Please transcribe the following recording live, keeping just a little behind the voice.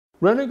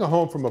Renting a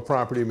home from a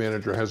property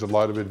manager has a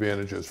lot of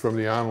advantages, from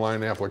the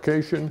online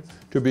application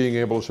to being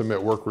able to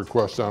submit work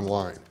requests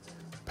online.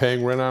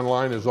 Paying rent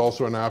online is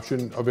also an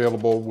option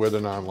available with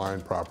an online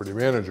property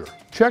manager.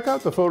 Check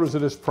out the photos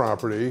of this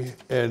property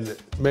and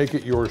make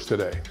it yours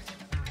today.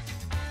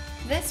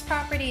 This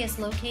property is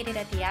located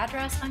at the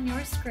address on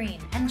your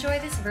screen. Enjoy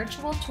this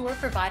virtual tour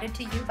provided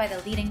to you by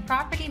the leading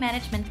property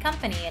management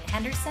company in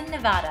Henderson,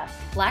 Nevada,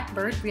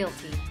 Blackbird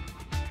Realty.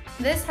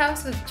 This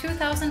house with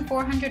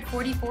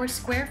 2,444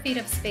 square feet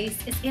of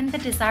space is in the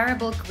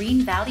desirable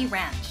Green Valley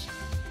Ranch.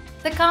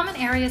 The common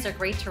areas are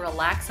great to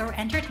relax or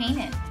entertain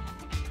in.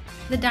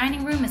 The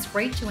dining room is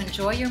great to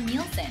enjoy your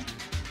meals in.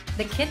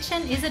 The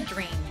kitchen is a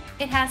dream.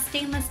 It has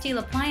stainless steel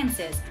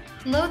appliances,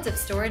 loads of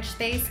storage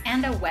space,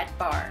 and a wet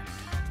bar.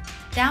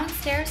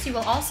 Downstairs, you will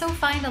also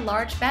find a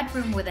large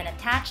bedroom with an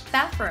attached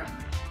bathroom.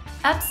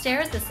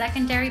 Upstairs, the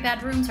secondary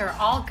bedrooms are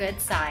all good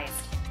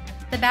sized.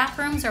 The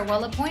bathrooms are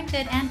well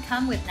appointed and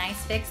come with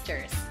nice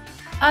fixtures.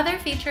 Other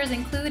features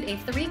include a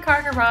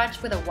 3-car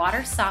garage with a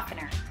water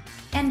softener.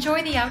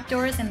 Enjoy the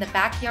outdoors in the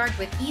backyard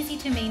with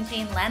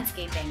easy-to-maintain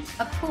landscaping,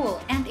 a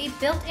pool, and a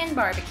built-in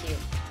barbecue.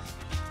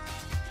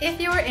 If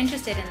you are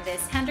interested in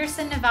this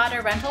Henderson,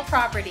 Nevada rental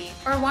property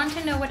or want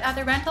to know what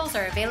other rentals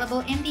are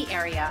available in the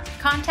area,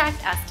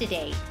 contact us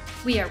today.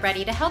 We are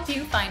ready to help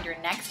you find your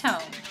next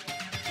home.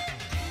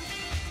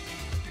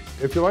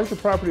 If you like the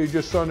property you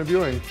just saw in the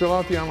viewing, fill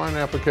out the online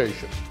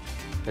application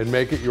and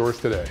make it yours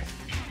today.